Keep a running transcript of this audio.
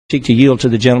seek to yield to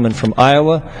the gentleman from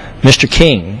Iowa, Mr.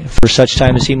 King, for such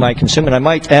time as he might consume. And I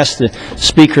might ask the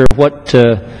Speaker what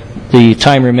the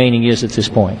time remaining is at this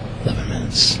point. 11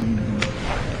 minutes.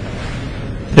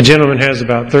 The gentleman has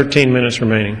about 13 minutes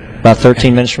remaining. About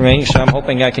 13 minutes remaining, so I'm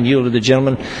hoping I can yield to the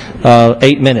gentleman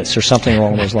 8 minutes or something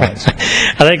along those lines.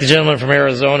 I thank the gentleman from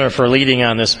Arizona for leading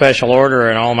on this special order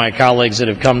and all my colleagues that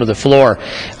have come to the floor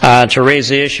to raise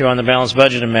the issue on the balanced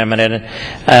budget amendment. And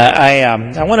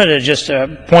I wanted to just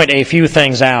point a few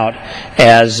things out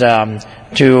as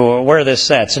to where this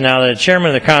sets. Now, the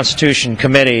chairman of the Constitution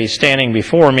Committee, standing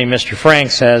before me, Mr.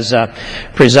 Franks, has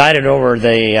presided over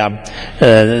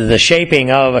the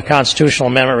shaping of a constitutional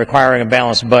amendment requiring a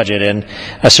balanced budget, and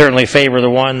I certainly favor the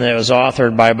one that was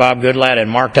authored by Bob Goodlatte and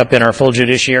marked up in our full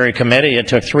Judiciary Committee. It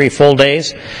took 3 full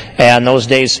days, and those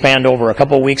days spanned over a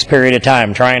couple of weeks period of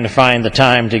time, trying to find the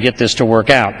time to get this to work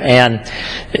out. And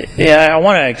I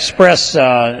want to express,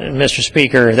 Mr.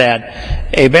 Speaker, that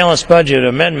a balanced budget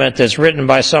amendment that's written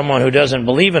by someone who doesn't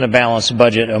believe in a balanced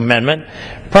budget amendment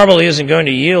probably isn't going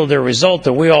to yield the result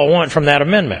that we all want from that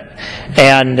amendment.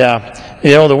 And you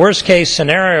know, the worst case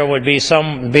scenario would be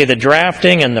the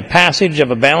drafting and the passage of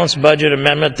a balanced budget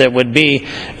amendment that would be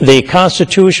the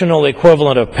constitutional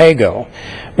equivalent of pay-go.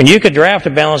 When you could draft a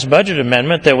balanced budget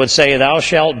amendment that would say, "Thou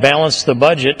shalt balance the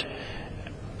budget,"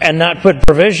 and not put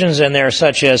provisions in there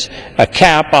such as a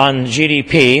cap on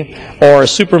GDP, or a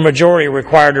supermajority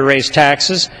required to raise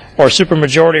taxes, or a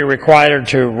supermajority required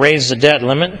to raise the debt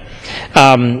limit,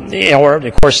 or,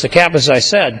 of course, the cap, as I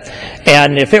said.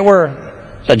 And if it were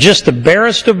just the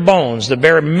barest of bones, the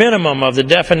bare minimum of the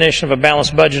definition of a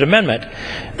balanced budget amendment,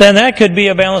 then that could be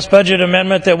a balanced budget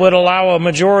amendment that would allow a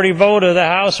majority vote of the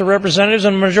House of Representatives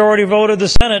and a majority vote of the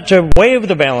Senate to waive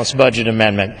the balanced budget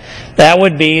amendment. That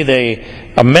would be the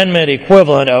amendment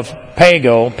equivalent of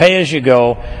pay-go,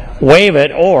 pay-as-you-go, waive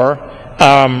it, or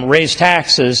raise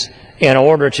taxes in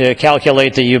order to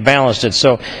calculate that you balanced it.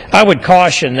 So I would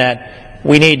caution that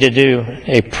we need to do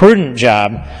a prudent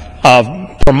job of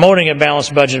promoting a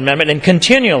balanced budget amendment and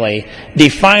continually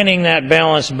defining that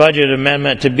balanced budget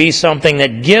amendment to be something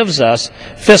that gives us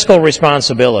fiscal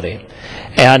responsibility.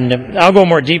 And I'll go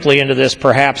more deeply into this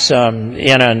perhaps in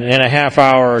a half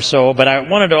hour or so, but I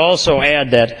wanted to also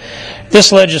add that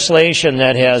this legislation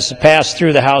that has passed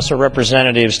through the House of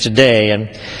Representatives today, and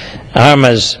I'm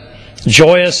as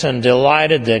joyous and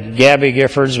delighted that Gabby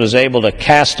Giffords was able to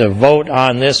cast a vote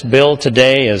on this bill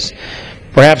today as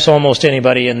perhaps almost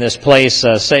anybody in this place,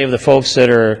 save the folks that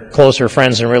are closer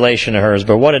friends in relation to hers.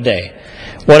 But what a day.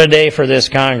 What a day for this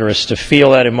Congress to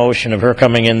feel that emotion of her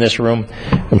coming in this room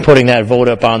and putting that vote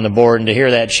up on the board, and to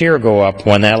hear that cheer go up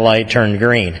when that light turned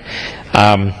green.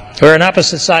 We're on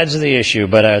opposite sides of the issue,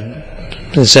 but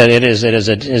as I said, it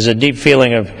is a deep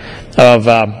feeling of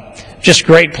just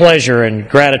great pleasure and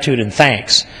gratitude and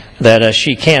thanks that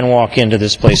she can walk into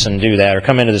this place and do that, or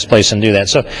come into this place and do that.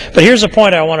 So, but here's a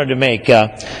point I wanted to make,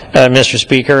 Mr.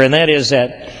 Speaker, and that is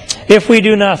that if we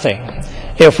do nothing,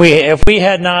 if we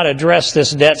had not addressed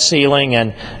this debt ceiling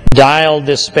and dialed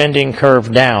this spending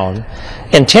curve down,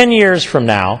 in 10 years from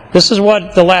now, this is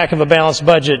what the lack of a balanced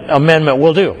budget amendment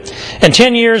will do. In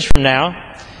 10 years from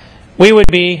now, we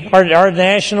would be, our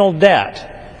national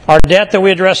debt, our debt that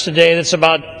we addressed today that's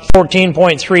about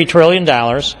 $14.3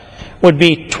 trillion, would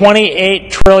be $28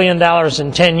 trillion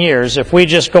in 10 years if we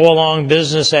just go along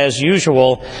business as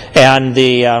usual, and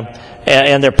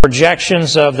the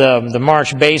projections of the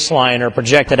March baseline are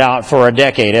projected out for a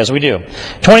decade, as we do.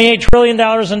 $28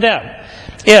 trillion in debt.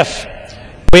 If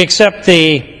we accept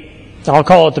I'll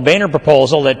call it the Boehner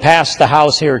proposal that passed the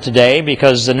House here today,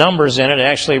 because the numbers in it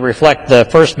actually reflect the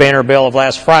first Boehner bill of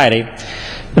last Friday,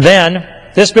 then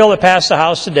this bill that passed the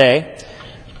House today,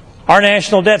 our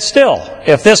national debt still,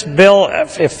 if this bill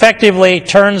effectively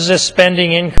turns this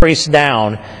spending increase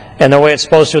down and the way it's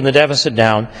supposed to in the deficit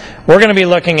down, we're going to be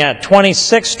looking at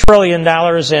 $26 trillion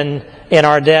in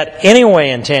our debt anyway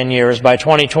in 10 years by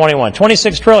 2021.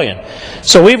 $26 trillion.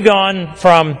 So we've gone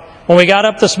from, when we got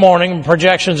up this morning,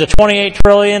 projections of $28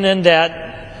 trillion in debt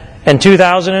in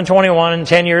 2021, and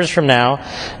 10 years from now,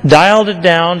 dialed it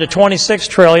down to $26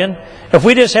 trillion. If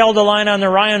we just held the line on the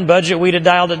Ryan budget, we'd have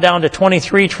dialed it down to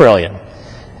 $23 trillion.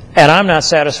 And I'm not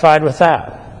satisfied with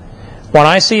that. When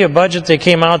I see a budget that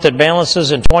came out that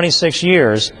balances in 26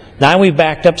 years, now we've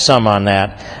backed up some on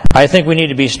that. I think we need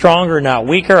to be stronger, not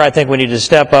weaker. I think we need to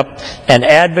step up and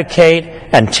advocate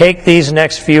and take these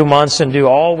next few months and do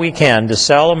all we can to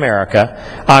sell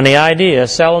America on the idea,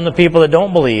 selling the people that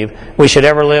don't believe we should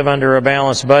ever live under a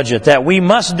balanced budget, that we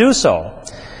must do so.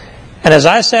 And as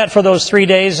I sat for those 3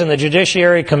 days in the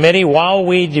Judiciary Committee while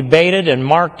we debated and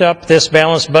marked up this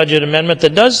balanced budget amendment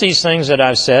that does these things that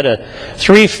I've said, a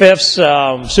 3/5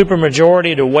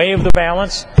 supermajority to waive the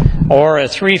balance, or a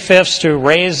 3/5 to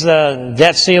raise the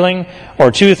debt ceiling, or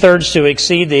 2/3 to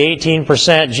exceed the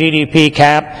 18% GDP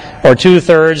cap, or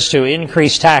 2/3 to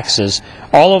increase taxes,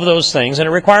 all of those things. And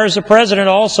it requires the President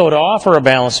also to offer a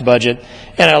balanced budget,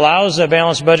 and it allows the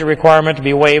balanced budget requirement to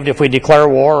be waived if we declare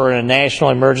war or in a national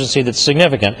emergency that's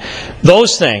significant.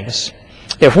 Those things,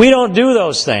 if we don't do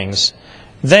those things,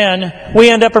 then we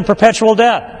end up in perpetual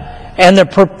debt. And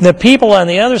the people on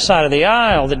the other side of the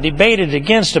aisle that debated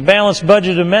against a balanced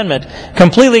budget amendment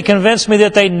completely convinced me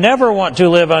that they never want to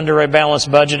live under a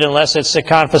balanced budget unless it's the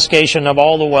confiscation of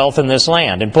all the wealth in this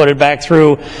land and put it back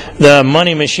through the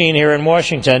money machine here in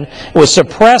Washington. It would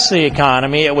suppress the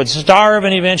economy. It would starve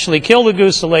and eventually kill the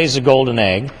goose that lays the golden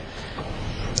egg.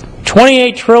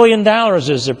 $28 trillion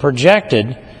is the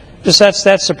projected,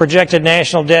 that's the projected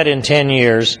national debt in 10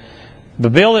 years. The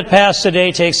bill that passed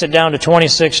today takes it down to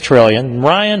 $26 trillion.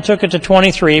 Ryan took it to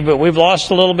 23, but we've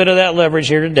lost a little bit of that leverage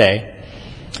here today.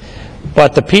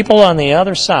 But the people on the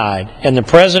other side, and the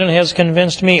President has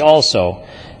convinced me also,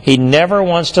 he never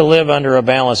wants to live under a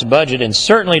balanced budget and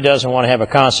certainly doesn't want to have a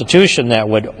Constitution that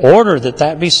would order that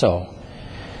that be so.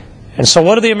 And so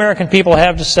what do the American people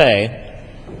have to say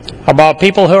about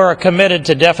people who are committed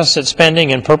to deficit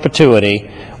spending in perpetuity?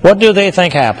 What do they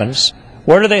think happens?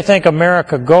 Where do they think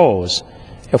America goes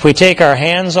if we take our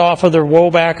hands off of the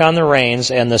rollback on the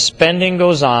reins and the spending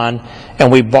goes on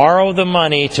and we borrow the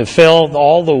money to fill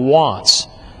all the wants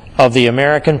of the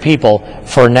American people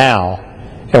for now?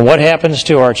 And what happens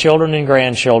to our children and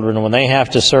grandchildren when they have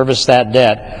to service that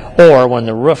debt, or when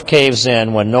the roof caves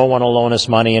in, when no one will loan us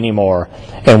money anymore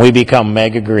and we become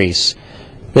mega Greece?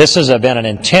 This has been an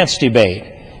intense debate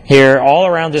here all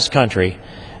around this country.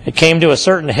 It came to a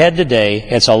certain head today.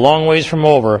 It's a long ways from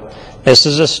over. This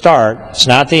is a start. It's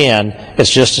not the end. It's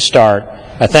just a start.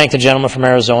 I thank the gentleman from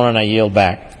Arizona, and I yield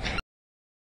back.